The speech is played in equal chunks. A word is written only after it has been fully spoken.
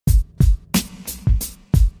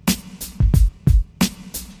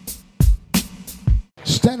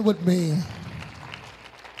Stand with me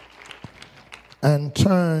and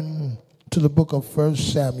turn to the book of 1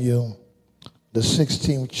 Samuel, the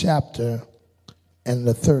 16th chapter and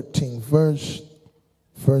the 13th verse.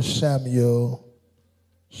 1 Samuel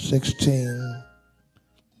 16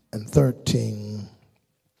 and 13.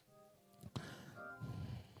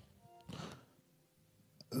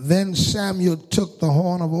 Then Samuel took the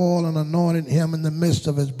horn of oil and anointed him in the midst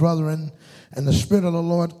of his brethren, and the Spirit of the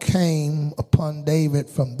Lord came upon David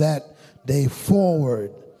from that day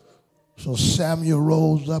forward. So Samuel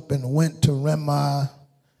rose up and went to Ramah,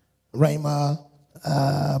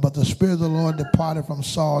 but the Spirit of the Lord departed from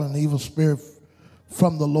Saul, and the evil spirit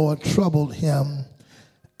from the Lord troubled him.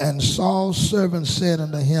 And Saul's servant said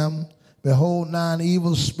unto him, Behold, now an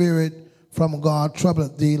evil spirit from God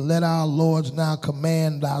troubleth thee. Let our lords now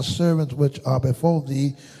command thy servants which are before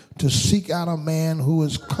thee to seek out a man who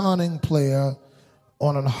is cunning player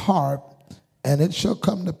on an harp. And it shall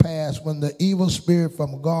come to pass, when the evil spirit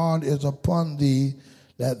from God is upon thee,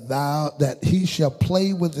 that he shall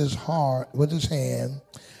play with his heart, with his hand,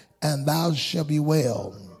 and thou shalt be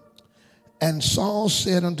well. And Saul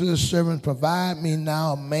said unto his servant, Provide me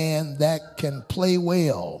now a man that can play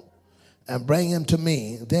well, and bring him to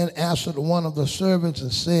me. Then answered one of the servants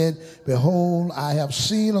and said, Behold, I have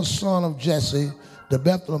seen a son of Jesse, the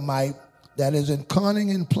Bethlehemite, that is in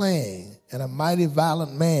cunning and playing, and a mighty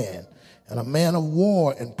violent man, and a man of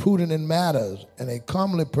war, and prudent in matters, and a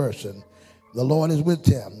comely person. The Lord is with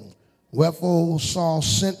him. Wherefore Saul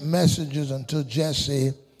sent messengers unto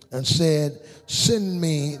Jesse, and said, Send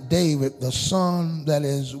me David, the son that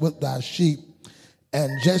is with thy sheep. And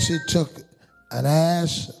Jesse took an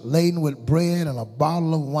ass laden with bread and a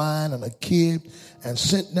bottle of wine and a kid, and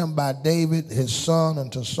sent them by David his son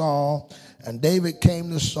unto Saul. And David came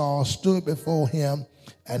to Saul, stood before him,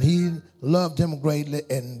 and he loved him greatly,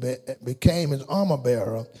 and became his armor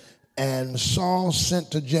bearer. And Saul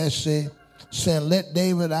sent to Jesse, saying, Let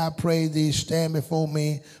David, I pray thee, stand before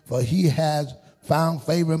me, for he has found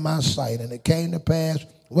favor in my sight. And it came to pass,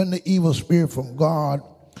 when the evil spirit from God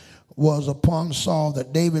was upon Saul,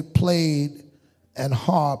 that David played and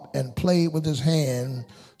harped and played with his hand.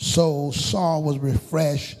 So Saul was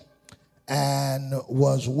refreshed and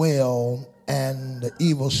was well, and the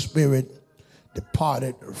evil spirit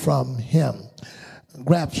departed from him.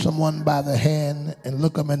 Grab someone by the hand and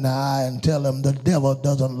look them in the eye and tell them, the devil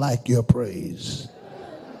doesn't like your praise.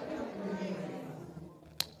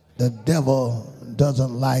 The devil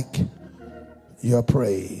doesn't like your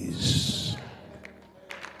praise.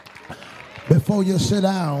 Before you sit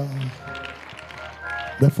down,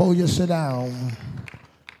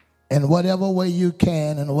 in whatever way you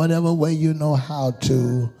can, in whatever way you know how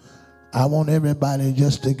to, I want everybody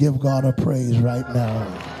just to give God a praise right now.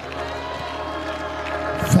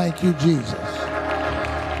 Thank you, Jesus.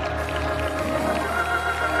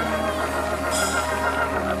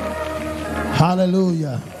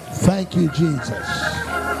 Hallelujah. Thank you, Jesus.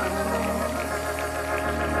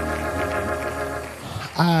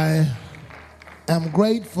 I am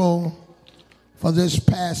grateful for this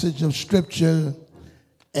passage of scripture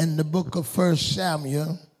in the book of 1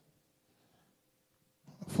 Samuel,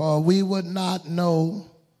 for we would not know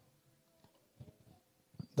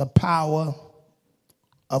the power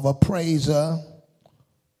of a praiser,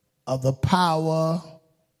 of the power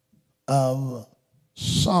of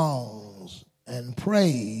songs and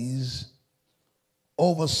praise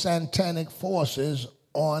over satanic forces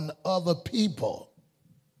on other people,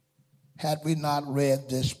 had we not read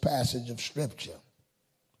this passage of scripture.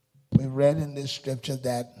 We read in this scripture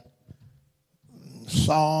that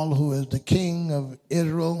Saul, who is the king of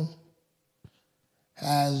Israel,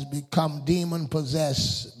 has become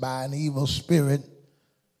demon-possessed by an evil spirit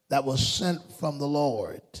that was sent from the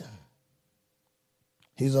Lord.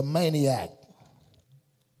 He's a maniac.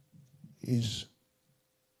 He's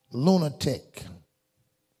lunatic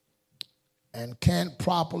and can't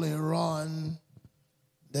properly run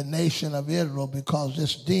the nation of Israel, because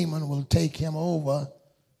this demon will take him over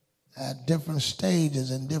at different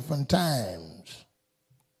stages and different times.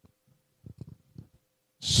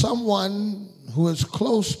 Someone who is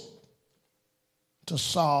close to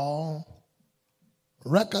Saul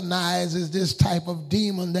recognizes this type of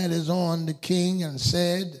demon that is on the king and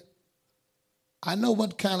said, I know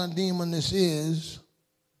what kind of demon this is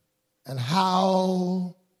and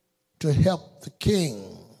how to help the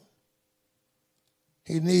king.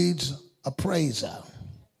 He needs a praiser.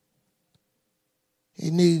 He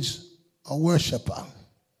needs a worshiper.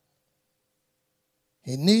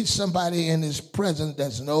 He needs somebody in his presence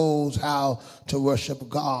that knows how to worship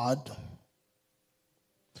God.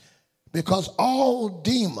 Because all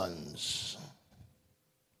demons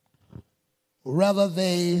whether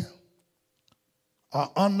they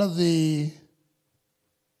are under the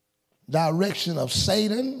direction of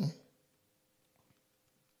Satan,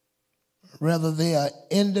 whether they are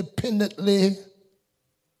independently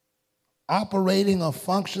operating or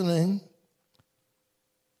functioning,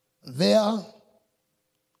 their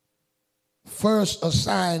first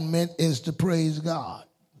assignment is to praise God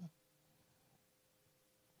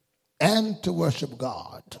and to worship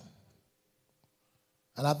God.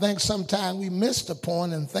 And I think sometimes we miss the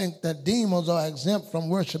point and think that demons are exempt from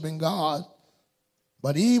worshiping God.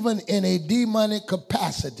 But even in a demonic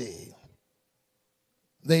capacity,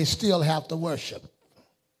 they still have to worship.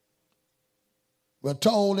 We're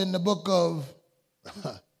told in the book of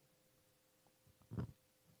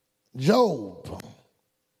Job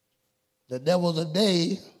that there was a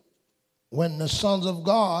day when the sons of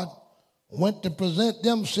God went to present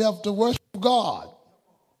themselves to worship God.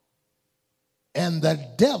 And the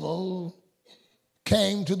devil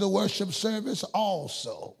came to the worship service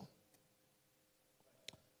also.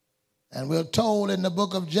 And we're told in the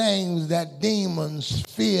book of James that demons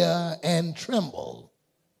fear and tremble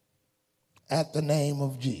at the name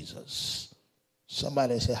of Jesus.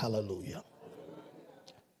 Somebody say hallelujah.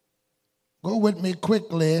 Go with me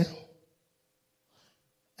quickly,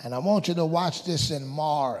 and I want you to watch this in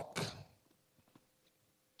Mark.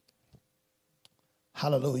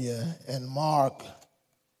 Hallelujah. In Mark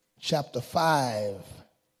chapter 5.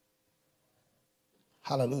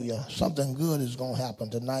 Hallelujah. Something good is going to happen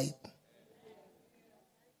tonight.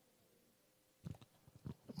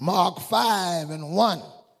 Mark 5:1.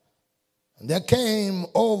 There came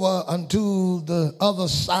over unto the other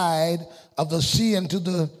side of the sea into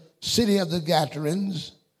the city of the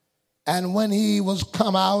Gadarenes. And when he was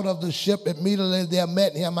come out of the ship, immediately there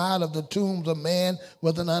met him out of the tombs a man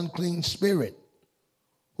with an unclean spirit,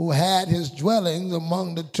 who had his dwellings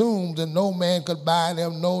among the tombs, and no man could bind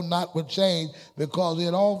him, no, not with chains, because he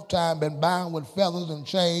had oftentimes been bound with feathers and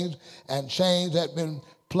chains had been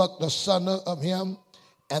plucked asunder of him,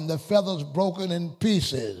 and the feathers broken in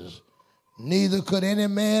pieces. Neither could any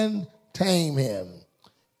man tame him.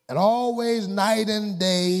 And always night and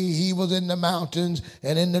day he was in the mountains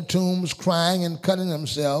and in the tombs crying and cutting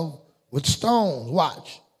himself with stones.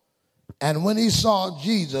 Watch. And when he saw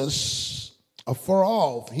Jesus afar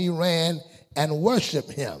off, he ran and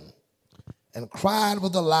worshiped him and cried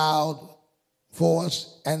with a loud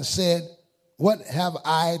voice and said, What have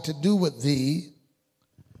I to do with thee,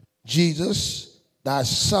 Jesus, thy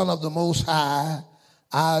Son of the Most High?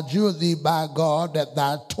 I adjure thee by God that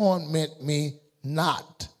thou torment me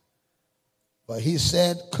not. But he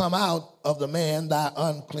said, Come out of the man, thy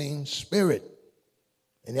unclean spirit.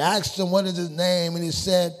 And he asked him, What is his name? And he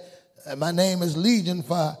said, My name is Legion,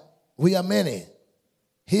 for we are many.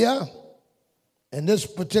 Here, in this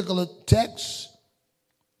particular text,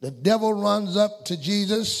 the devil runs up to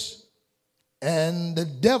Jesus, and the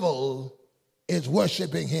devil is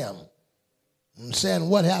worshiping him and saying,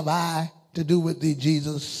 What have I to do with thee,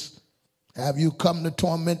 Jesus? Have you come to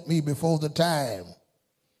torment me before the time?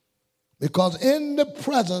 Because in the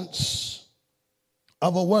presence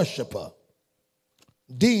of a worshiper,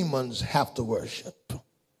 demons have to worship.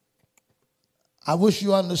 I wish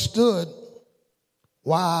you understood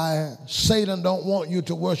why Satan don't want you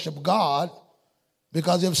to worship God,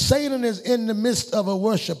 because if Satan is in the midst of a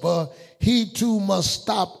worshiper, he too must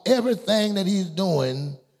stop everything that he's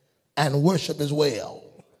doing and worship as well.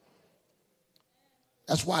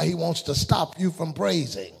 That's why he wants to stop you from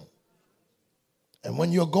praising. And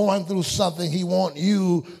when you're going through something, he wants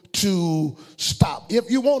you to stop.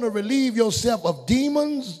 If you want to relieve yourself of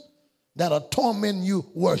demons that are tormenting you,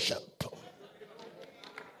 worship.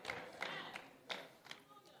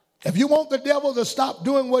 If you want the devil to stop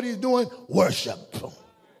doing what he's doing, worship.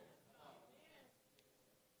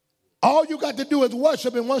 All you got to do is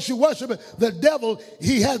worship, and once you worship it, the devil,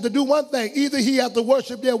 he has to do one thing. Either he has to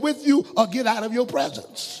worship there with you or get out of your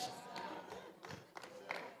presence.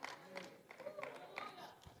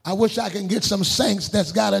 I wish I can get some saints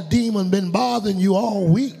that's got a demon been bothering you all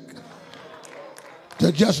week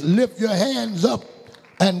to just lift your hands up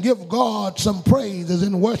and give God some praises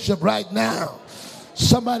in worship right now.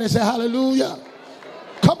 Somebody say hallelujah.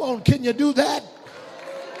 Come on, can you do that?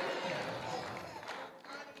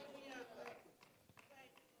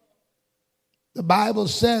 The Bible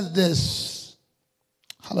says this.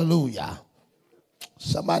 Hallelujah.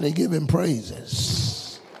 Somebody give him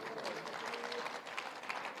praises.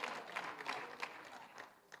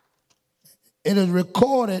 It is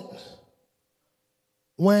recorded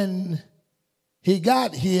when he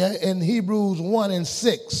got here in Hebrews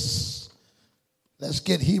 1:6. Let's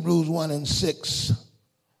get Hebrews 1:6.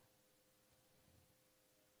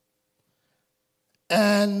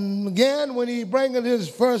 And again, when he bringeth his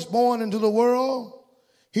firstborn into the world,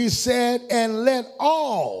 he said, and let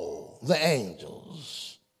all the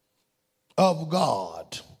angels of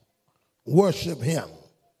God worship him.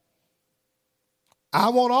 I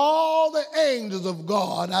want all the angels of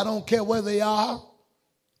God, I don't care where they are,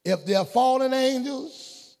 if they're fallen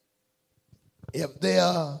angels, if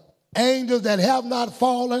they're angels that have not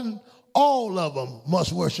fallen, all of them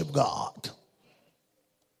must worship God.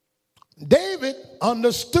 David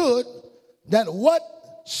understood that what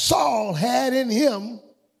Saul had in him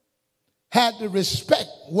had to respect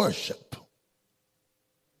worship.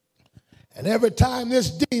 And every time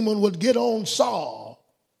this demon would get on Saul,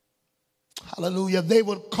 hallelujah, they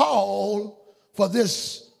would call for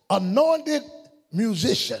this anointed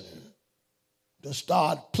musician to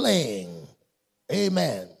start playing.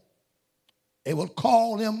 Amen. They would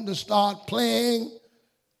call him to start playing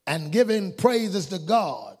and giving praises to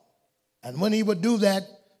God. And when he would do that,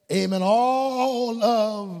 amen, all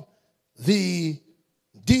of the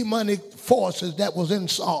demonic forces that was in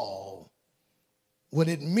Saul would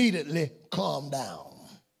immediately calm down.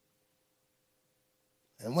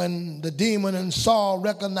 And when the demon in Saul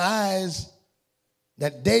recognized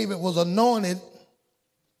that David was anointed,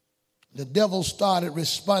 the devil started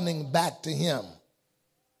responding back to him.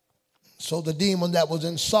 So the demon that was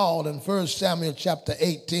in Saul in 1 Samuel chapter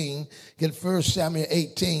 18, get 1 Samuel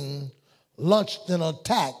 18, launched an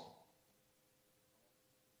attack.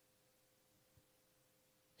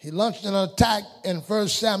 He launched an attack in 1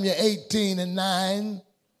 Samuel 18 and 9,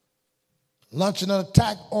 launched an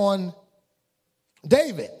attack on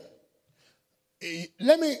David.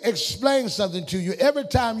 Let me explain something to you. Every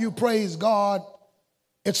time you praise God,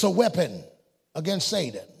 it's a weapon against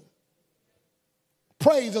Satan.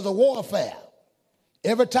 Praise is a warfare.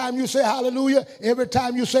 Every time you say hallelujah, every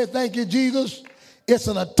time you say thank you, Jesus, it's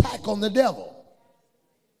an attack on the devil.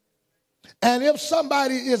 And if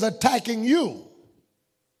somebody is attacking you,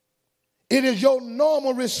 it is your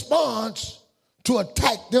normal response to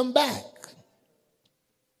attack them back.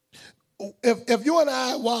 If you and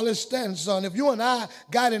I, Wallace Stanson, if you and I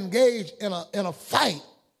got engaged in a fight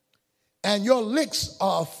and your licks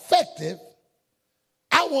are effective,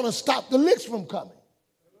 I want to stop the licks from coming.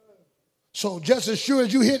 So just as sure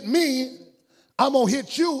as you hit me, I'm going to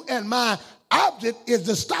hit you, and my object is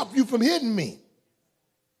to stop you from hitting me.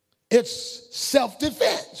 It's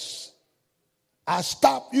self-defense. I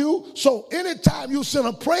stop you, so anytime you send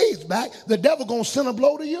a praise back, the devil going to send a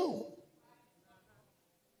blow to you.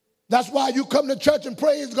 That's why you come to church and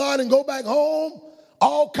praise God and go back home,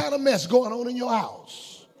 all kind of mess going on in your house.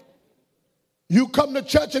 You come to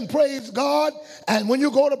church and praise God, and when you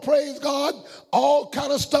go to praise God, all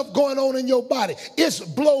kind of stuff going on in your body. It's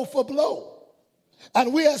blow for blow.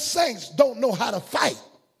 And we as saints don't know how to fight.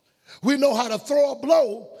 We know how to throw a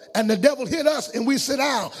blow, and the devil hit us, and we sit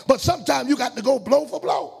down. But sometimes you got to go blow for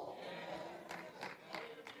blow.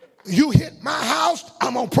 You hit my house,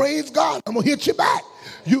 I'm going to praise God. I'm going to hit you back.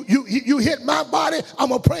 You hit my body, I'm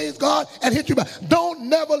going to praise God and hit you back. Don't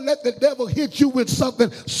never let the devil hit you with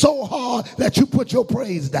something so hard that you put your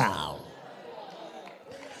praise down.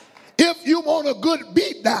 If you want a good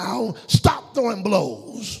beat down, stop throwing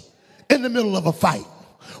blows in the middle of a fight.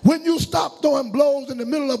 When you stop throwing blows in the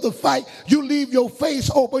middle of the fight, you leave your face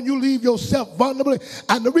open, you leave yourself vulnerable.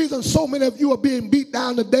 And the reason so many of you are being beat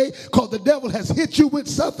down today, because the devil has hit you with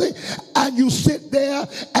something, and you sit there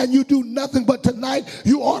and you do nothing. But tonight,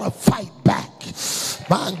 you ought to fight back.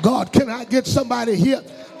 My God, can I get somebody here?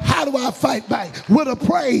 How do I fight back? With a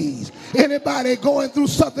praise. Anybody going through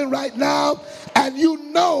something right now, and you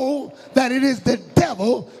know that it is the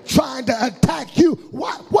devil trying to attack you,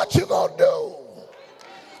 what you gonna do?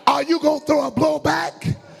 Are you going to throw a blow back?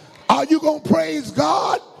 Are you going to praise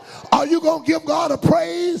God? Are you going to give God a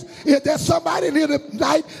praise? If there's somebody in here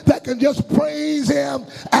tonight that can just praise him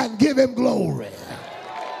and give him glory.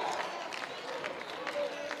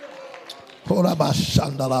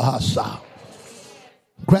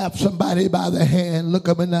 Grab somebody by the hand, look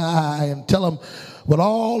them in the eye, and tell them, with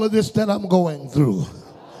all of this that I'm going through,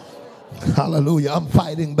 hallelujah, I'm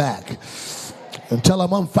fighting back. And tell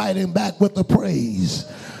them I'm fighting back with the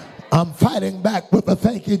praise. I'm fighting back with a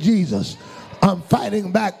thank you, Jesus. I'm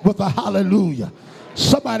fighting back with a hallelujah.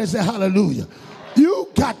 Somebody say hallelujah. You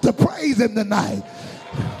got to praise him tonight.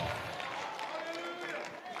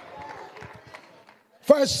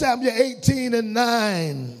 1 Samuel 18 and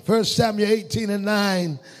 9. 1 Samuel 18 and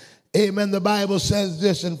 9. Amen. The Bible says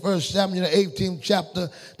this in 1 Samuel 18 chapter,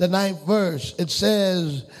 the 9th verse. It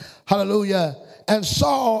says, hallelujah. And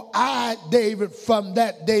Saul eyed David from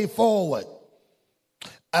that day forward.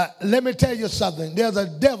 Let me tell you something. There's a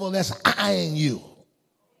devil that's eyeing you.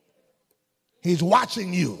 He's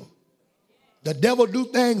watching you. The devil do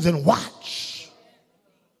things and watch,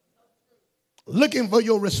 looking for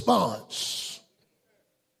your response.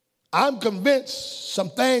 I'm convinced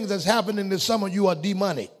some things that's happening to some of you are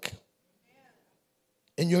demonic.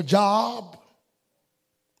 In your job,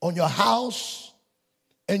 on your house,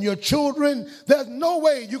 and your children, there's no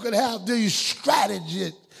way you could have these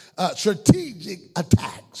strategic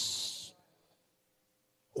attacks,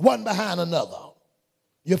 one behind another.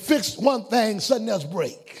 You fix one thing, something else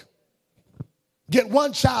break. Get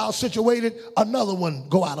one child situated, another one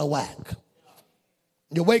go out of whack.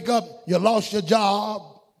 You wake up, you lost your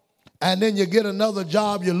job, and then you get another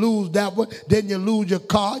job, you lose that one, then you lose your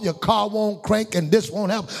car won't crank, and this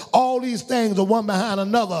won't happen. All these things are one behind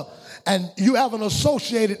another, and you haven't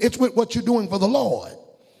associated it's with what you're doing for the Lord.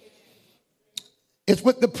 It's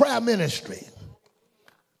with the prayer ministry,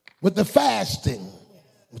 with the fasting,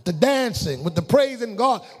 with the dancing, with the praising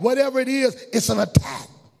God. Whatever it is, it's an attack.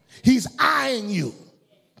 He's eyeing you.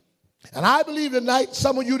 And I believe tonight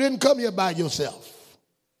some of you didn't come here by yourself.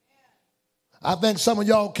 I think some of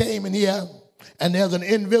y'all came in here and there's an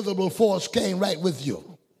invisible force came right with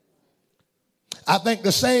you. I think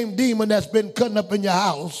the same demon that's been cutting up in your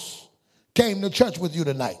house came to church with you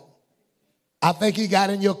tonight. I think he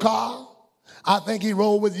got in your car. I think he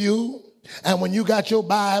rode with you. And when you got your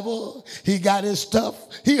Bible, he got his stuff.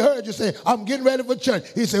 He heard you say, I'm getting ready for church.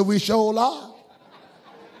 He said, we sure are.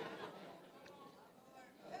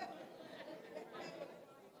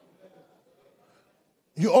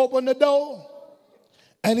 You open the door,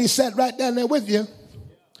 and he sat right down there with you,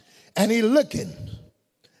 and he looking,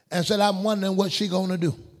 and said, I'm wondering what she going to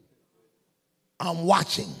do. I'm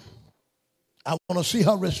watching. I want to see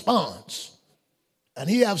her response. And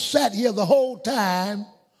he have sat here the whole time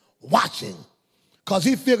watching, because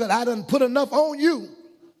he figured I done put enough on you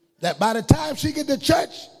that by the time she get to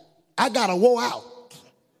church, I got to wore out.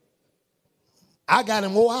 I got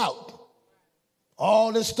him wore out.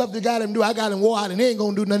 All this stuff you got him do, I got him wore out, and he ain't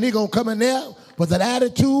going to do nothing. He going to come in there with an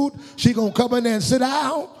attitude. She going to come in there and sit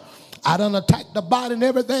down. I done attacked the body and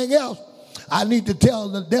everything else. I need to tell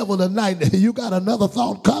the devil tonight that you got another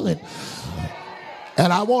thought coming.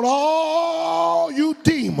 And I want all you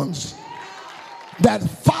demons that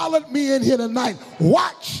followed me in here tonight,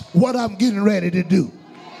 watch what I'm getting ready to do.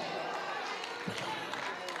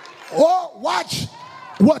 Or watch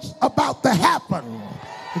what's about to happen.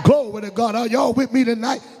 Glory to God. Are y'all with me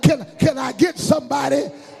tonight? Can I get somebody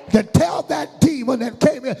to tell that demon that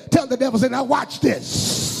came here, tell the devil, say, now watch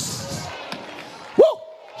this. Woo!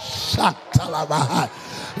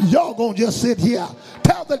 Y'all gonna just sit here.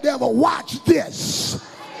 Tell the devil, watch this.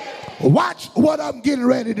 Watch what I'm getting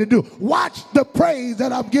ready to do. Watch the praise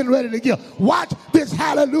that I'm getting ready to give. Watch this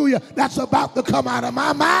hallelujah that's about to come out of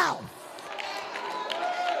my mouth.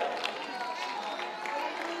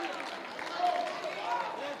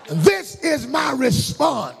 This is my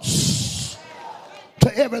response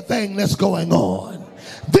to everything that's going on.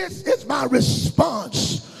 This is my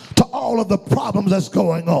response to all of the problems that's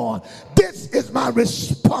going on. This is my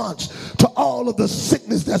response to all of the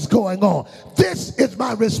sickness that's going on. This is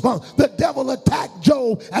my response. The devil attacked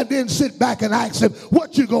Job and then sit back and ask him,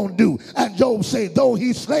 what you gonna do? And Job said, though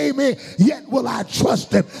he slay me, yet will I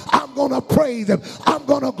trust him. I'm gonna praise him. I'm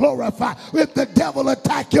gonna glorify. If the devil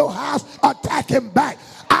attack your house, attack him back.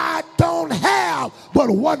 I don't have but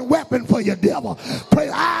one weapon for you, devil.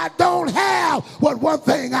 I don't have but one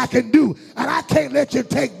thing I can do, and I can't let you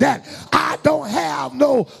take that. I don't have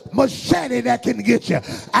no machete that can get you.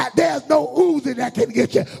 There's no Uzi that can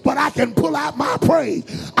get you, but I can pull out my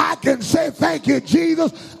praise. I can say thank you,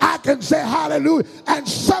 Jesus. I can say hallelujah. And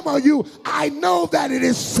some of you, I know that it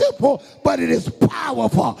is simple, but it is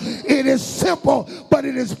powerful. It is simple, but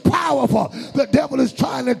it is powerful. The devil is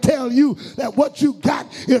trying to tell you that what you got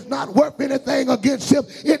is not worth anything against him.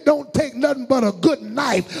 It don't take nothing but a good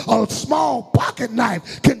knife, a small pocket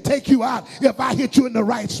knife can take you out if I hit you in the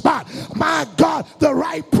right spot. My God, the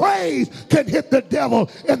right praise can hit the devil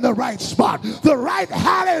in the right spot. The right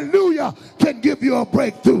hallelujah can give you a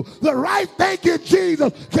breakthrough. The right thank you,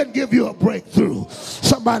 Jesus, can give you a breakthrough.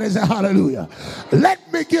 Somebody say hallelujah.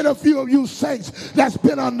 Let me get a few of you saints that's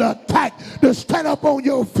been under attack to stand up on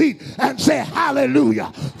your feet and say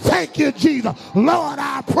hallelujah. Thank you, Jesus. Lord,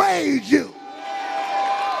 I praise you.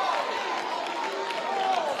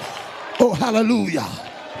 Oh, hallelujah.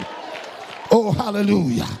 Oh,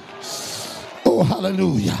 hallelujah. Oh,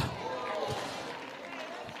 hallelujah.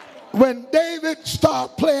 When David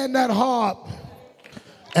started playing that harp,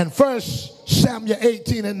 and 1 Samuel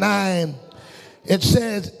 18:9, It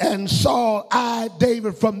says, and Saul eyed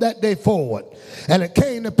David from that day forward. And it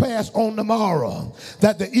came to pass on the morrow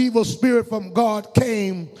that the evil spirit from God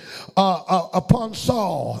came upon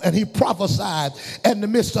Saul, and he prophesied in the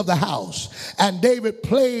midst of the house. And David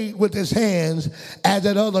played with his hands as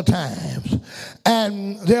at other times.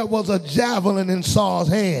 And there was a javelin in Saul's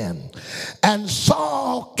hand. And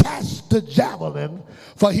Saul cast the javelin,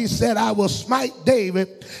 for he said, I will smite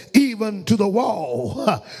David even to the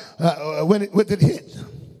wall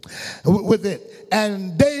with it.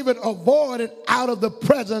 And David avoided out of the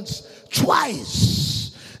presence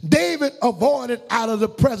twice. David avoided out of the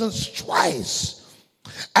presence twice.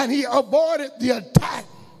 And he avoided the attack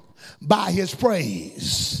by his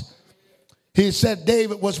praise. He said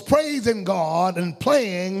David was praising God and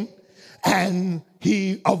playing, and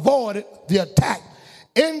he avoided the attack.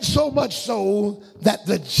 In so much so that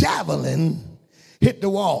the javelin hit the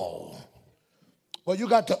wall. Well, you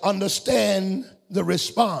got to understand the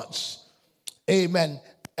response. Amen.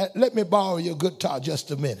 Let me borrow your guitar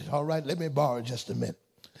just a minute. All right, let me borrow just a minute.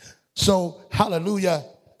 So, hallelujah.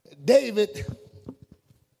 David,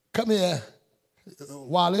 come here.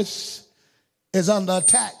 Wallace is under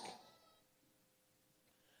attack.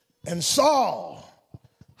 And Saul,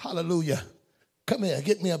 hallelujah. Come here,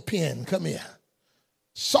 get me a pen. Come here.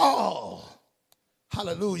 Saul,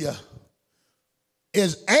 hallelujah,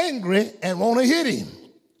 is angry and want to hit him.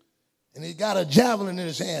 And he got a javelin in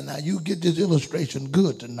his hand. Now you get this illustration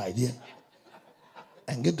good tonight here.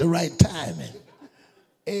 And get the right timing.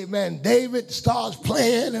 Amen. David starts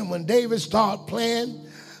playing, and when David starts playing,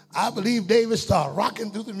 I believe David starts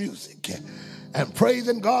rocking through the music and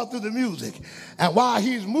praising God through the music. And while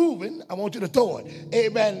he's moving, I want you to throw it.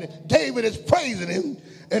 Amen. David is praising him,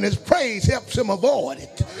 and his praise helps him avoid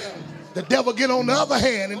it. The devil get on the other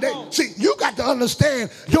hand, and see, you got to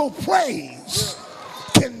understand your praise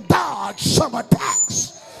can dodge some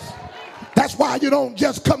attacks. That's why you don't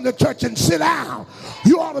just come to church and sit down.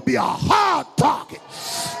 You ought to be a hard target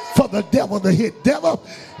for the devil to hit. Devil,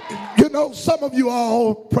 you know, some of you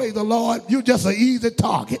all, praise the Lord, you just an easy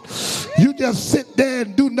target. You just sit there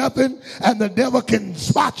and do nothing, and the devil can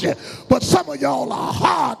spot you. But some of y'all are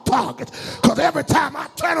hard targets, because every time I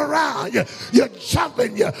turn around, you're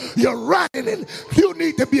jumping, you're running, and you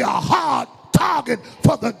need to be a hard target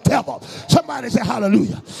for the devil. Somebody say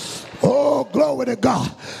hallelujah. Oh, glory to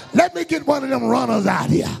God. Let me get one of them runners out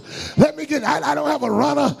here. I don't have a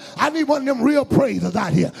runner. I need one of them real praisers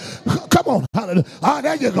out here. Come on, hallelujah. Oh,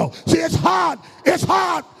 there you go. See, it's hard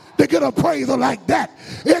to get a praiser like that.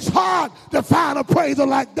 It's hard to find a praiser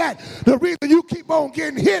like that. The reason you keep on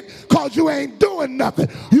getting hit, because you ain't doing nothing.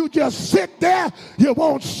 You just sit there, you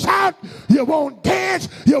won't shout, you won't dance,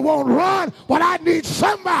 you won't run. But I need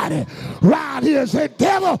somebody right here say,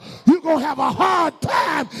 devil, you're going to have a hard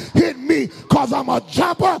time hitting me, because I'm a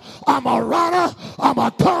jumper, I'm a runner, I'm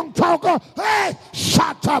a tongue talker. Hey,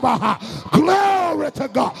 shatabaha. Glory to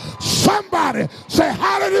God. Somebody say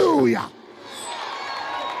hallelujah.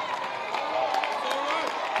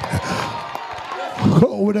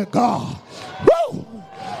 Glory to God. Woo!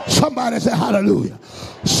 Somebody say hallelujah.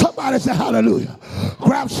 Somebody say hallelujah.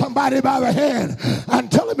 Grab somebody by the hand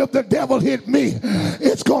and tell him, if the devil hit me,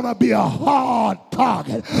 it's going to be a hard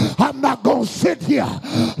target. I'm not going to sit here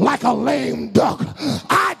like a lame duck.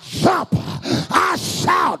 I jump, I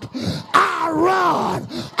shout, I run,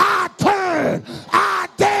 I turn, I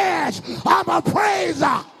dance. I'm a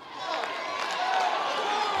praiser.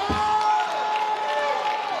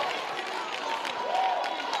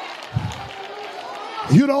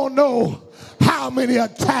 You don't know how many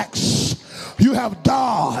attacks you have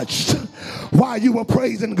dodged while you were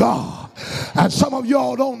praising God. And some of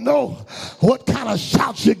y'all don't know what kind of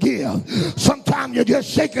shouts you give. Sometimes you're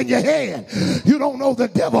just shaking your head. You don't know the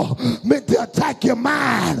devil meant to attack your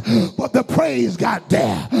mind, but the praise got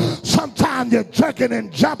there. Sometimes you're jerking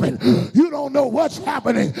and jumping. You don't know what's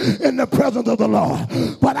happening in the presence of the Lord.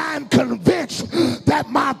 But I'm convinced that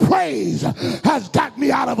my praise has got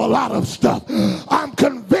me out of a lot of stuff. I'm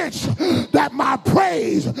convinced that my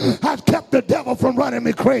praise has kept the devil from running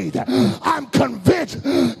me crazy. I'm convinced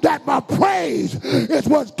that my praise is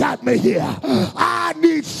what's got me here. I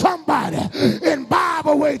need somebody in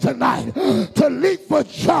Bible way tonight to leap for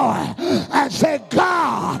joy and say,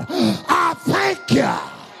 God, I thank you.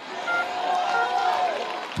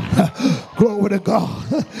 Glory to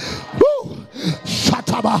God. Woo!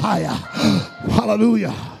 Shatabahaya.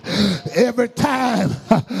 Hallelujah. Every time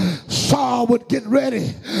Saul would get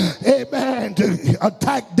ready, amen, to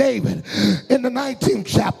attack David in the 19th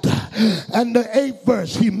chapter and the 8th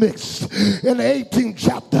verse he missed. In the 18th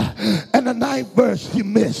chapter and the 9th verse he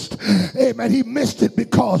missed. Amen. He missed it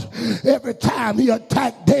because every time he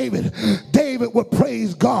attacked David, David would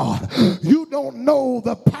praise God. You don't know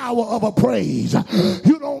the power of a praise.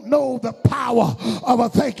 You don't know the power of a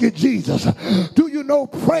thank you, Jesus. Do you know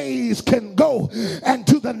praise can go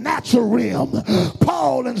into the natural realm?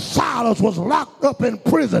 Paul and Silas was locked up in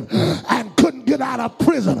prison and couldn't get out of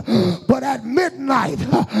prison. But at midnight,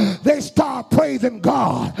 they started praising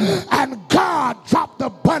God. And God dropped the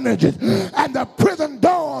bondages and the prison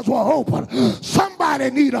doors were open. Somebody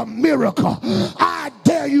need a miracle. I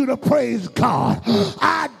dare you to praise God.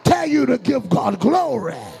 I dare you to give God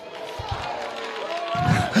glory.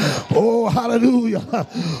 Oh, hallelujah.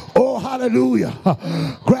 Oh, hallelujah.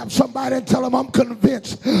 Grab somebody and tell them I'm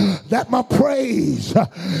convinced that my praise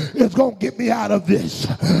is going to get me out of this.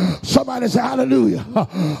 Somebody say hallelujah.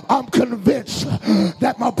 I'm convinced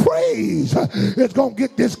that my praise is going to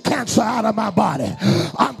get this cancer out of my body.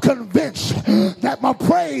 I'm convinced that my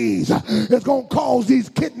praise is going to cause these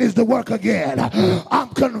kidneys to work again. I'm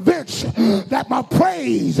convinced that my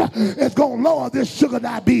praise is going to lower this sugar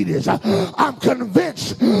diabetes. I'm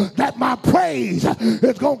convinced that my praise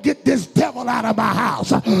is going to get this devil out of my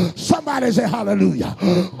house. Somebody say hallelujah.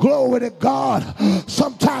 Glory to God.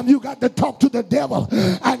 Sometimes you got to talk to the devil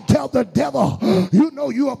and tell the devil, you know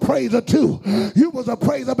you're a praiser too. You was a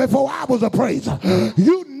praiser before I was a praiser.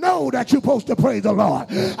 You know that you're supposed to praise the Lord.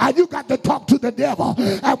 And you got to talk to the devil.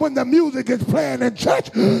 And when the music is playing in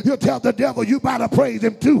church, you tell the devil you better praise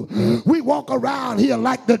him too. We walk around here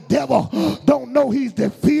like the devil don't know he's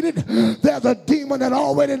defeated. There's a demon that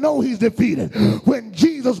already know he's defeated. When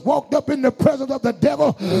Jesus walked up in the presence of the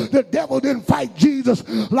devil didn't fight Jesus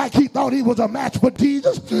like he thought he was a match for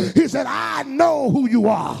Jesus. He said, I know who you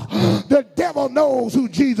are. The devil knows who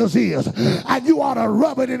Jesus is. And you ought to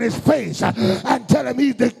rub it in his face and tell him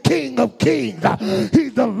he's the King of Kings.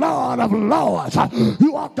 He's the Lord of Lords.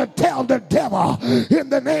 You ought to tell the devil in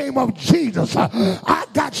the name of Jesus, I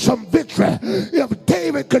got some victory. If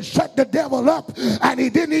David could shut the devil up and he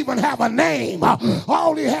didn't even have a name,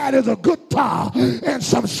 all he had is a guitar and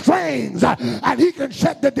some strings, and he can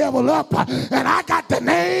shut the devil up. And I got the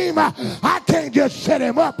name. I can't just shut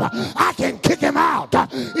him up. I can kick him out.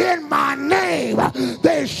 In my name,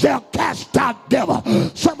 they shall cast out devil.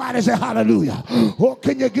 Somebody say hallelujah. Or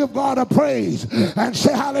can you give God a praise and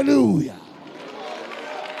say hallelujah?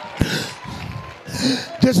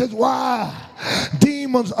 This is why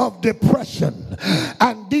demons of depression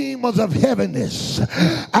and demons of heaviness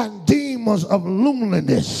and demons of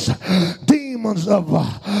loneliness, demons of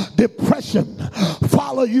depression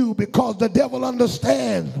follow you, because the devil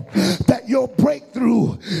understands that your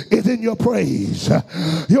breakthrough is in your praise.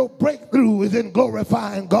 Your breakthrough is in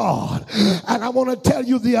glorifying God. And I want to tell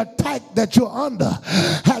you, the attack that you're under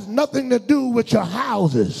has nothing to do with your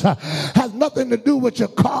houses, has nothing to do with your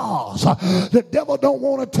cars. The devil don't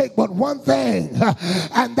want to take but one thing,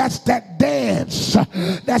 and that's that dance,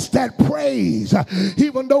 that's that praise.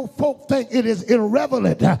 Even though folk think it is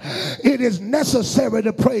irrelevant, it is necessary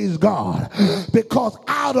to praise God, because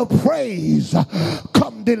out of praise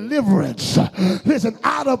come deliverance. Listen,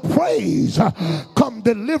 out of praise come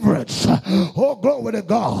deliverance. Oh, glory to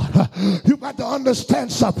God. You got to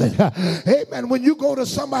understand something. Amen. When you go to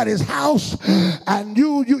somebody's house and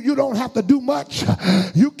you don't have to do much,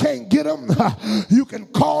 you can't get them. You can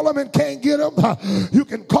call them and can't get them. You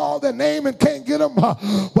can call their name and can't get them.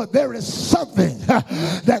 But there is something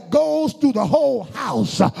that goes through the whole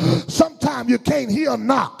house. Sometimes you can't hear a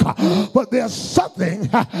knock, but there's something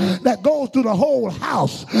that goes through the whole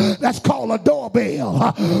house. That's called a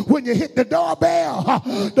doorbell. When you hit the doorbell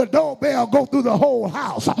go through the whole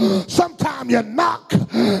house. Sometimes you knock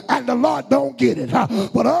and the Lord don't get it.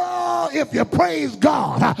 But oh, if you praise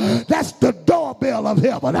God, that's the doorbell of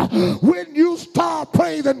heaven. When you start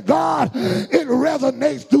praising God, it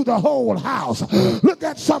resonates through the whole house. Look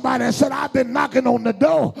at somebody and said, I've been knocking on the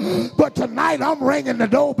door, but tonight I'm ringing the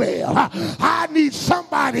doorbell. I need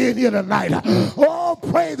somebody in here tonight. Oh,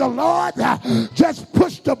 praise the Lord. Just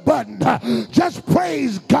push the button. Just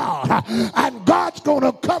praise God, and God's going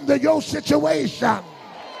to come to your situation.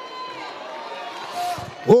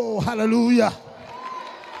 Oh, hallelujah.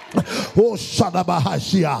 Oh,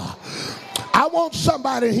 Shadabahashia. I want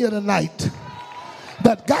somebody here tonight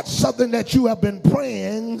that got something that you have been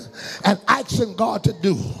praying and asking God to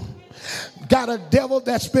do. Got a devil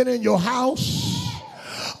that's been in your house,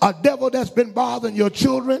 a devil that's been bothering your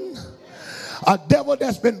children, a devil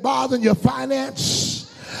that's been bothering your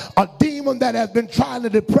finance, a demon that has been trying to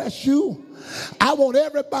depress you. I want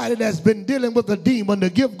everybody that's been dealing with a demon to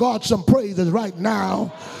give God some praises right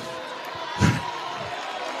now.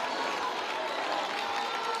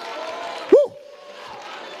 Woo.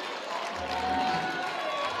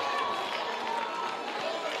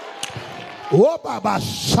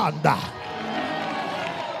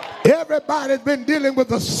 Everybody's been dealing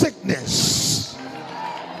with a sickness.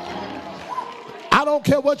 I don't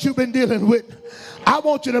care what you've been dealing with. I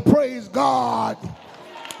want you to praise God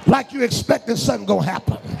like you expecting something gonna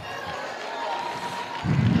happen.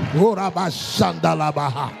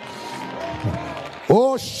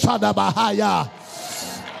 Oh, Shadabahaya.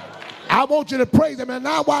 I want you to praise him. And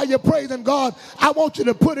now while you're praising God, I want you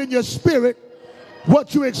to put in your spirit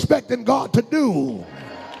what you're expecting God to do.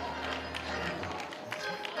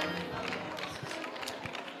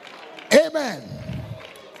 Amen.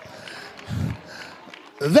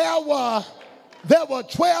 There were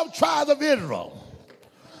 12 tribes of Israel,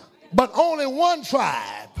 but only one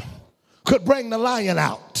tribe could bring the lion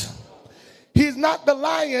out. He's not the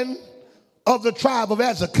lion of the tribe of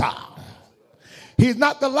Issachar. He's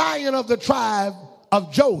not the lion of the tribe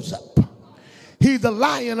of Joseph. He's the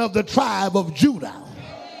lion of the tribe of Judah,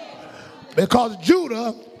 because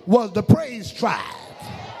Judah was the praise tribe.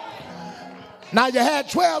 Now you had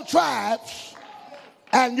 12 tribes,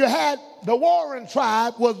 and you had the warring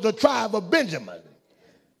tribe was the tribe of Benjamin.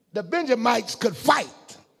 The Benjamites could fight.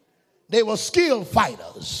 They were skilled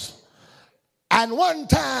fighters. And one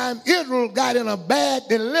time Israel got in a bad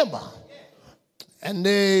dilemma, and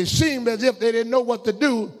they seemed as if they didn't know what to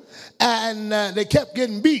do, and they kept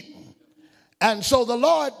getting beaten. And so the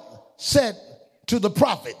Lord said to the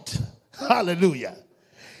prophet, hallelujah,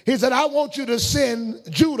 he said, I want you to send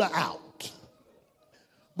Judah out.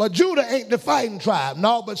 But Judah ain't the fighting tribe.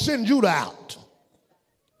 No, but send Judah out.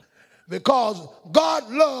 Because God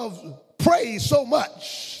loves praise so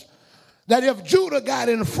much that if Judah got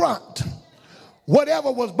in front,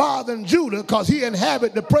 whatever was bothering Judah, because he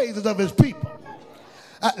inhabit the praises of his people.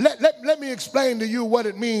 Let me explain to you what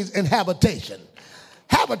it means in habitation.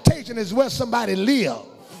 Habitation is where somebody lives.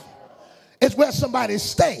 It's where somebody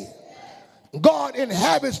stays. God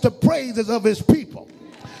inhabits the praises of his people.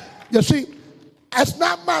 You see, it's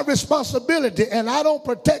not my responsibility, and I don't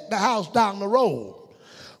protect the house down the road.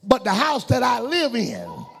 But the house that I live in,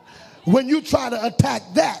 when you try to attack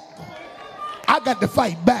that, I got to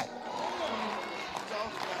fight back.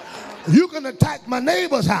 You can attack my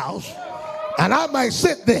neighbor's house, and I might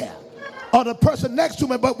sit there, or the person next to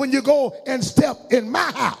me, but when you go and step in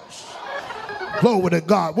my house, glory to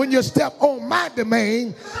God, when you step on my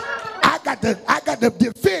domain, I got to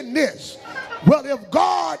defend this. Well, if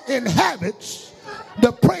God inhabits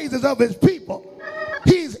the praises of his people,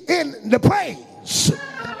 he's in the praise.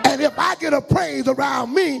 And if I get a praise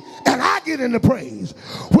around me and I get in the praise,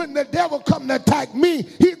 when the devil come to attack me,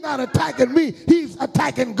 he's not attacking me, he's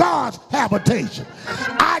attacking God's habitation.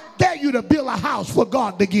 I dare you to build a house for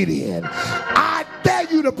God to get in. I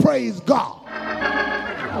dare you to praise God.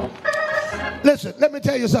 Listen, let me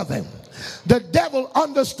tell you something. The devil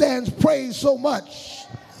understands praise so much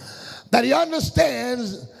that he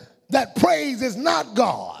understands that praise is not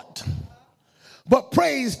God, but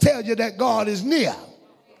praise tells you that God is near.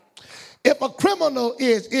 If a criminal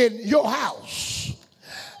is in your house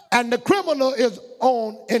and the criminal is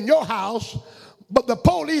in your house, but the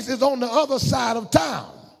police is on the other side of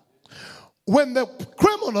town, when the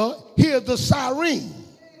criminal hears the siren,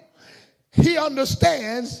 he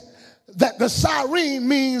understands that the siren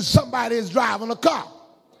means somebody is driving a car.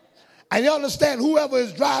 And you understand whoever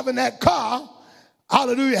is driving that car,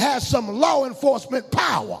 hallelujah, has some law enforcement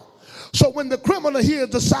power. So when the criminal hears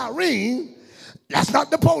the siren, that's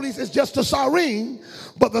not the police, it's just the siren,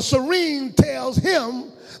 but the siren tells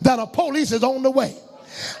him that a police is on the way.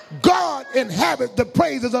 God inhabits the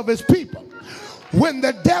praises of his people. When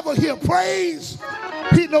the devil hear praise,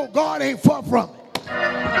 he know God ain't far from it.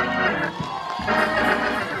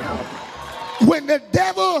 When the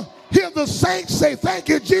devil hear the saints say, thank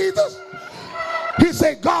you, Jesus, he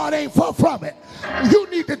say, God ain't far from it. You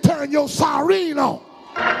need to turn your siren on.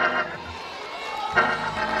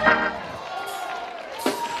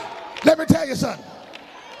 Let me tell you something.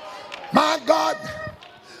 My God,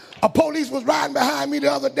 a police was riding behind me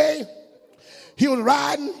the other day. He was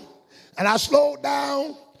riding, and I slowed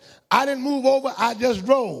down. I didn't move over. I just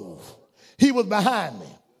drove. He was behind me.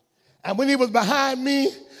 And when he was behind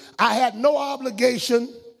me, I had no obligation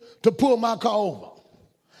to pull my car over.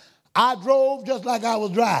 I drove just like I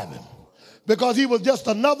was driving because he was just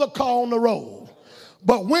another car on the road.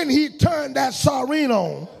 But when he turned that siren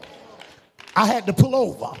on, I had to pull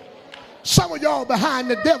over. Some of y'all behind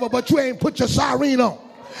the devil, but you ain't put your siren on.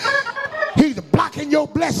 He's blocking your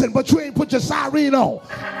blessing, but you ain't put your siren on.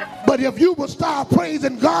 But if you will start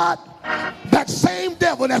praising God, that same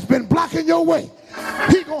devil that's been blocking your way,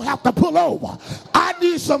 he gonna have to pull over. I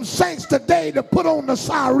need some saints today to put on the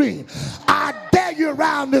siren. I dare you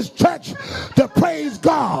around this church to praise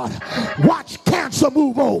God. Watch cancer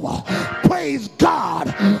move over. Praise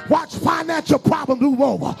God. Watch financial problems move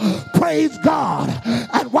over. Praise God.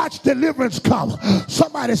 And watch deliverance come.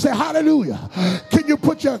 Somebody say hallelujah. Can you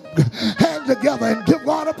put your hands together and give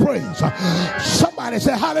God a praise? Somebody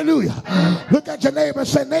say hallelujah. Look at your neighbor and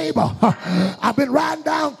say, neighbor, I've been riding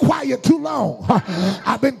down quiet too long.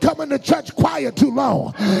 I've been coming to church quiet too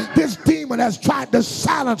long. This demon has tried to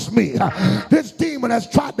silence me. This demon has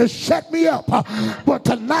tried to shut me up. But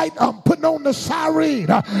tonight I'm putting on the siren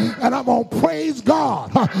and I'm going to praise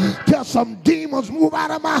God till some demons move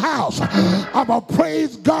out of my house. I'm going to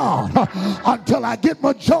praise God until I get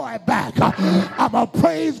my joy back. I'm going to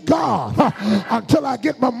praise God until I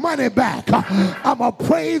get my money back. I'm going to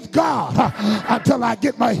praise God until I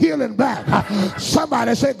get my healing back.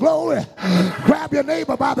 Somebody say glory. Grab your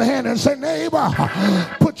neighbor by the hand and say, neighbor,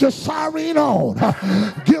 put your siren on.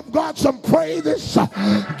 Give God some praises.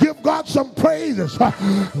 Give God some praises.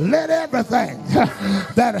 Let everything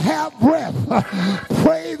that have breath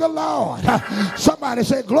praise the Lord. Somebody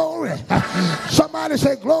say glory. Somebody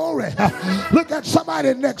say glory. Look at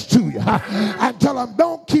somebody next to you and tell them,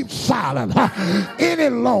 don't keep silent any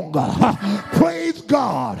longer. Praise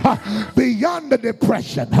God beyond the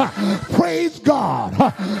depression. Praise God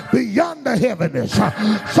beyond the heaviness.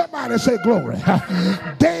 Somebody say glory.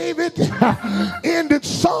 David ended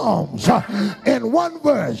Psalms in one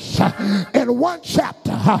verse, in one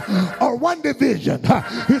chapter, or one division.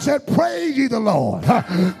 He said, praise ye the Lord.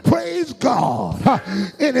 Praise God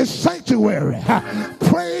in his sanctuary.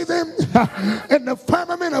 Praise him in the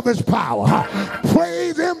firmament of his power.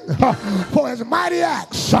 Praise him for his mighty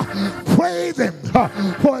acts. Praise him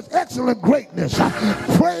for his excellent greatness.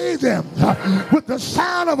 Praise him with the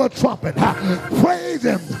sound of a trumpet. Praise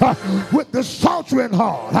him with the psaltery and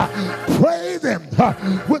harp. Praise him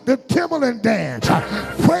with the timbaland dance.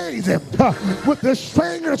 Praise him with the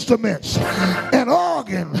string instruments and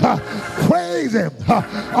organ. Praise him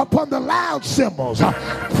upon the loud cymbals.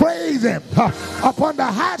 Praise him upon the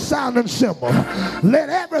high sounding cymbal. Let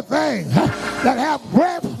everything that have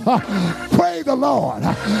breath praise the Lord.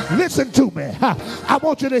 Listen to me. I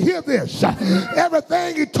want you to hear this.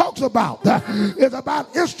 Everything he talks about is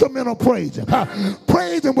about instrumental praising.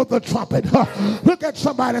 Praise him with the trumpet. Look at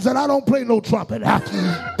somebody and say, I don't play no trumpet.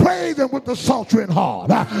 Praise him with the psaltery and harp.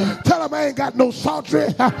 Tell him I ain't got no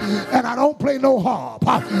psaltery and I don't play no harp.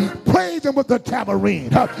 Praise him with the tambourine.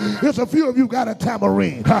 There's a few of you got a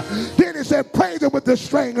tambourine. Then he said, praise him with the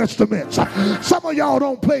string instruments. Some of y'all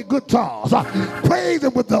don't play guitars. Praise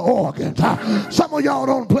him with the organs. Some of y'all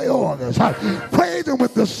don't play organs. Praise him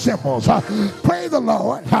with the cymbals. Praise the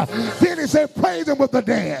Lord. Then he said, praise him with the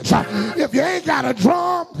dance. If you ain't got a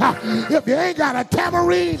drum, if you ain't got a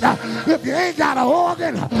tambourine, if you ain't got an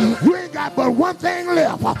organ, you ain't got but one thing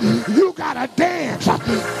left. You got to dance.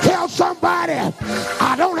 Tell somebody,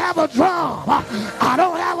 I don't have a drum. I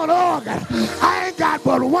don't have an organ. I ain't got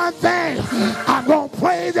but one thing. I'm going to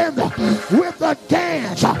praise him with a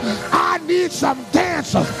dance. I need some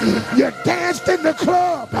dancers. You danced in the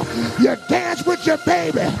club. You danced with your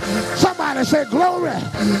baby. Somebody say glory.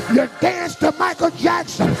 You danced to Michael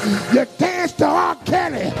Jackson. You danced to R.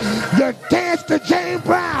 Kelly. You danced to James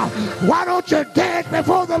Brown. Why don't you dance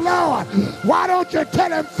before the Lord? Why don't you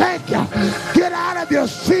tell him thank you? Get out of your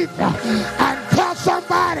seat and tell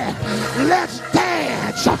somebody, let's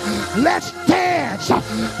dance. Let's dance.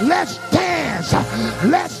 Let's dance.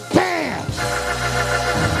 Let's dance.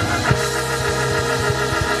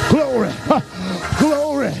 Glory.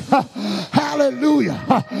 Glory. Hallelujah.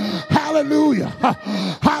 Hallelujah.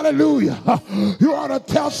 Hallelujah. You ought to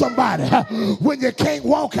tell somebody when you can't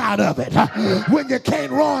walk out of it, when you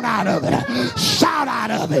can't run out of it, shout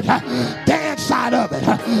out of it, dance out of it.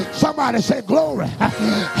 Somebody say glory.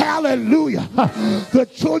 Hallelujah. The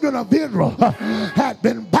children of Israel had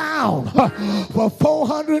been bound for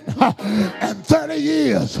 430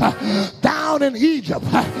 years down in Egypt.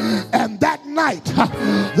 And that night,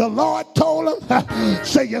 the Lord told them,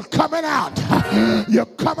 say, you're coming out. You're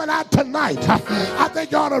coming out tonight. I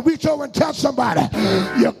think you ought to reach over and tell somebody,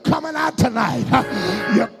 you're coming out tonight.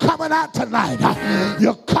 You're coming out tonight.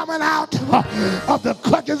 You're coming out of the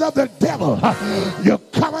clutches of the devil. You're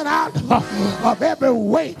coming out of every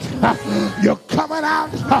weight. You're coming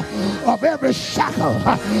out of every shackle.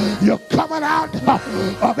 You're coming out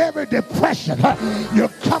of every depression. You're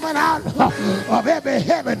coming out of every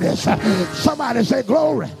heaviness. Somebody say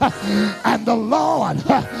glory. And the Lord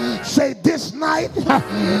say this night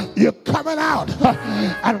you're coming out.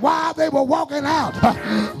 And while they were walking out,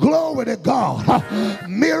 glory to God,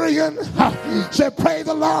 Miriam said, praise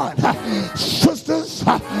the Lord. Sisters,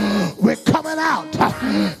 we're coming out.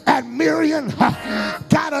 And Miriam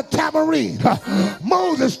got a tambourine.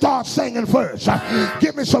 Moses starts singing first.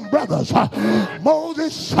 Give me some brothers.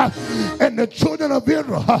 Moses and the children of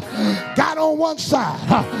Israel got on one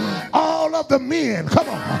side. All of the men, come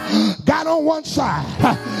on, got on one side.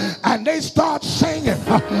 And they start singing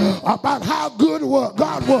about how good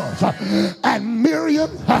God was. And Miriam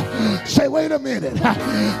say, wait a minute.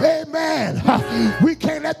 Amen. We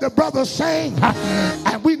can't let the brothers sing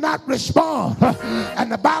and we not respond.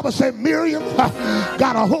 And the Bible said Miriam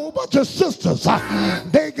got a whole bunch of sisters.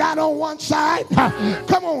 They got on one side.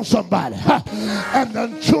 Come on, somebody. And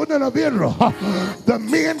the children of Israel, the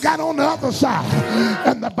men got on the other side.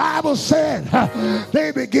 And the Bible said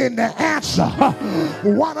they began to answer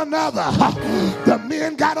one another. The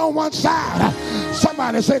men got on one side.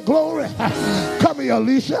 Somebody say glory. Come here,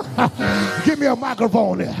 Alicia. Give me a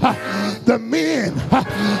microphone there. The men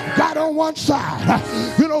got on one side.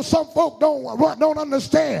 You know, some folk don't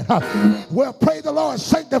understand. Well, praise the Lord,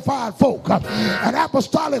 sanctified folk and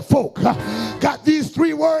apostolic folk got these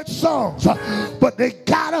 3 word songs, but they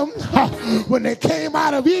got them when they came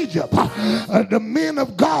out of Egypt. The men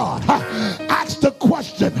of God asked the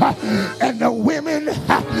question, and the women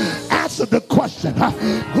answered the question.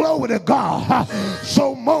 Glory to God.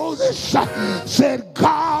 So Moses said,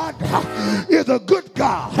 God is a good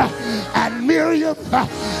God. And Miriam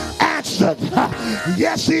answered,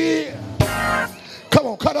 yes, he is. Come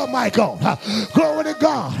on, cut her mic on. Glory to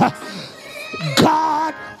God.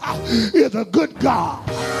 God is a good God.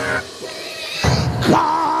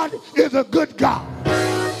 God is a good God.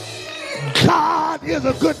 God is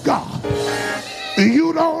a good God.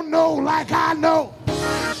 You don't know like I know.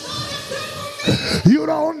 You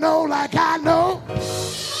don't know like I know.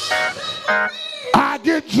 I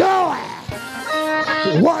get joy.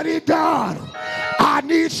 What he done. I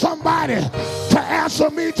need somebody to answer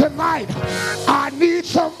me tonight. I need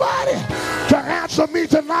somebody to answer me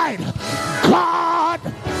tonight. God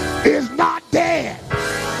is not dead.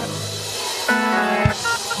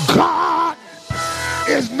 God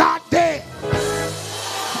is not dead.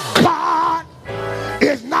 God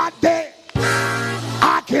is not dead.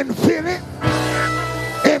 I can feel it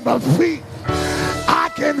in my feet. I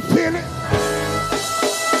can feel it.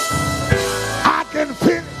 I can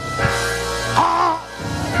feel it all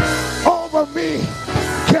over me.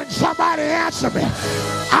 Can somebody answer me?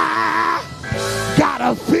 I got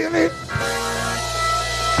a feeling.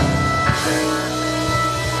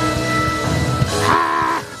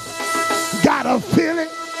 I got a feeling.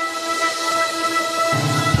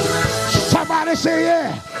 Somebody say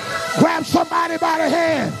yeah. Grab somebody by the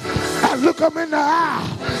hand and look them in the eye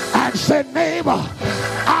and say, neighbor,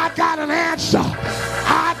 I got an answer.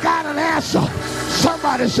 I got an answer.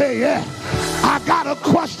 Somebody say, yeah. I got a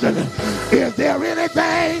question. Is there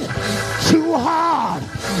anything too hard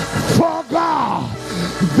for God?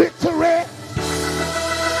 Victory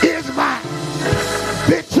is mine.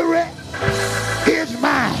 Victory is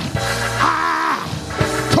mine. I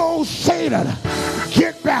told Satan,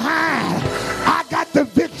 get behind. I got the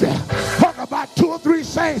victory. Talk about 2 or 3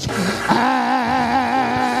 saints. And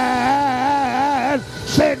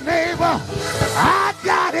say, neighbor, I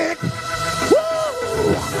got it.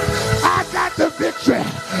 Woo! I got the victory.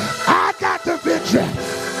 I got the victory.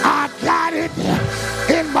 I got it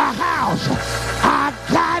in my house. I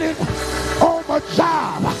got it on my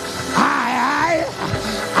job. I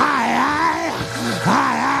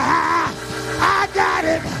got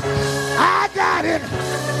it. I got it.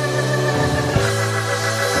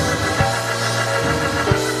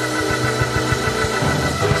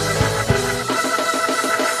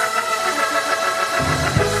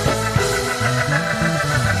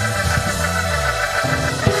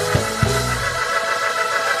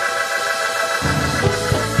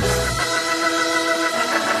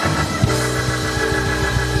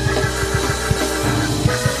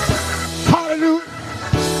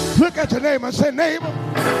 Look at your neighbor and say, neighbor,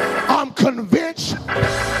 I'm convinced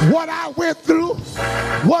what I went through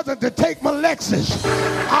wasn't to take my Lexus.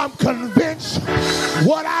 I'm convinced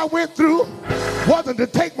what I went through wasn't to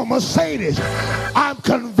take my Mercedes. I'm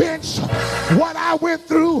convinced what I went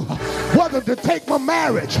through wasn't wasn't to take my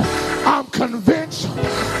marriage. I'm convinced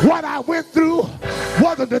what I went through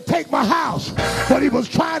wasn't to take my house, but he was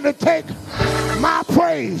trying to take my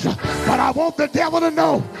praise. But I want the devil to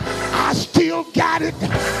know I still got it.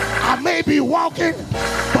 I may be walking,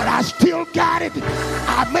 but I still got it.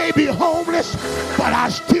 I may be homeless, but I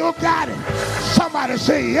still got it. Somebody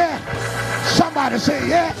say yeah. Somebody say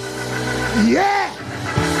yeah. Yeah.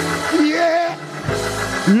 Yeah.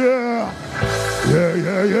 Yeah. Yeah,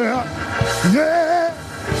 yeah, yeah. Yeah.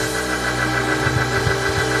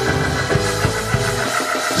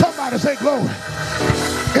 Somebody say glory.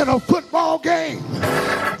 In a football game,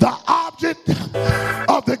 the object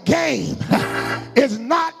of the game is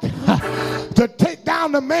not to take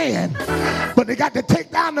down the man, but they got to take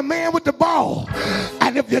down the man with the ball.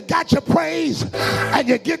 And if you got your praise and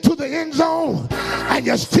you get to the end zone and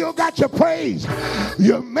you still got your praise,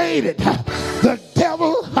 you made it. The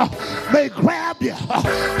devil may grab you,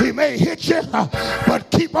 he may hit you, but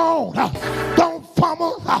keep on. Don't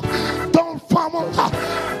fumble, don't fumble,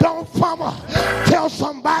 don't fumble. Tell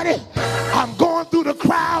somebody, I'm going through the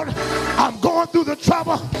crowd, I'm going through the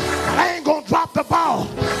trouble, but I ain't gonna drop the ball.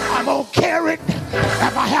 I'm gonna carry it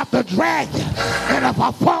if I have to drag it. And if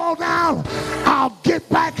I fall down, I'll get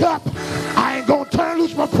back up. I ain't gonna turn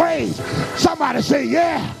loose my praise. Somebody say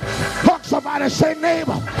yeah. Look, somebody say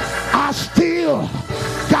neighbor, I still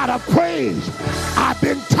gotta praise. I've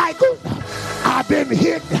been tackled, I've been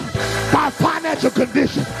hit by financial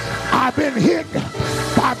conditions, I've been hit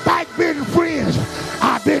by backbiting friends,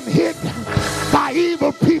 I've been hit by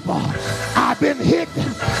evil people, I've been hit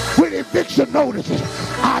with eviction notices,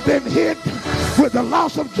 I've been hit with the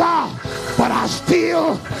loss of job, but I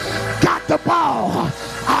still got the ball.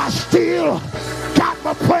 I still got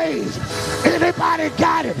my praise. Anybody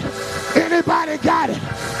got it? Anybody got it?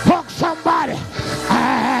 Hook somebody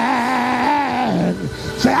and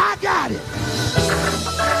say, I got it.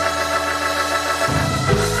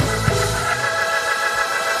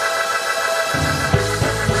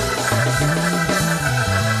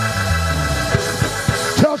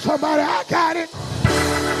 Tell somebody, I got it.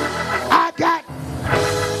 I got it.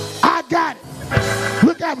 I got it.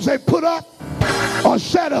 Look at him and say, put up or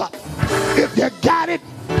shut up. If you got it,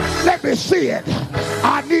 let me see it.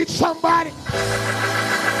 I need somebody.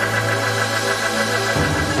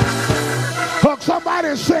 Hug somebody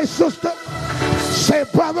and say, sister, say,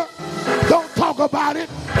 brother, don't talk about it.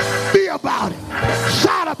 Be about it.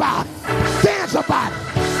 Shout about it. Dance about it.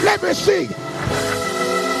 Let me see it.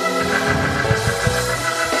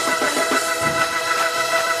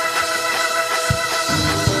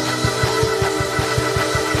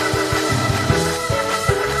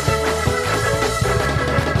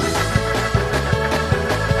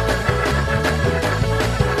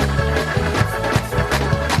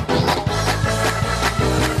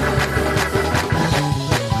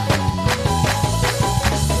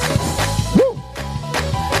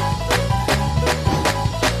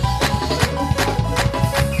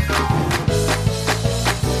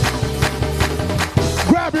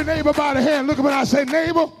 Neighbor by the hand, look at me and I say,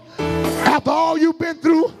 neighbor, after all you've been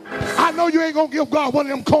through, I know you ain't gonna give God one of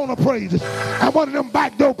them corner praises and one of them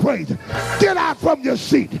backdoor praises. Get out from your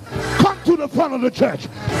seat, come to the front of the church,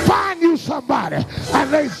 find you somebody,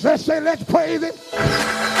 and let's say, let's praise him.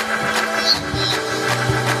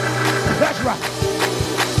 That's right.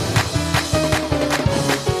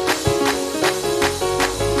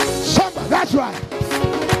 Somebody, that's right.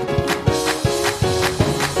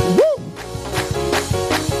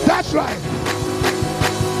 That's right.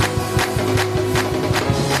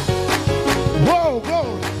 Whoa,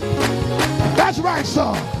 glory. That's right,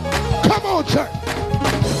 son. Come on, church.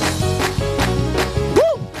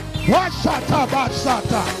 Woo! Washata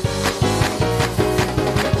basata.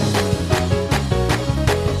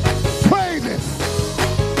 Praise him.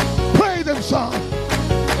 Praise him, son.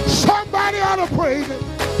 Somebody ought to praise him.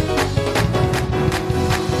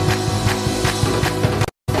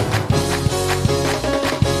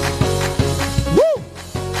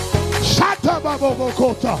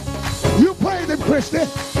 You praise him, Christy.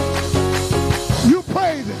 You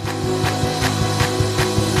praise him.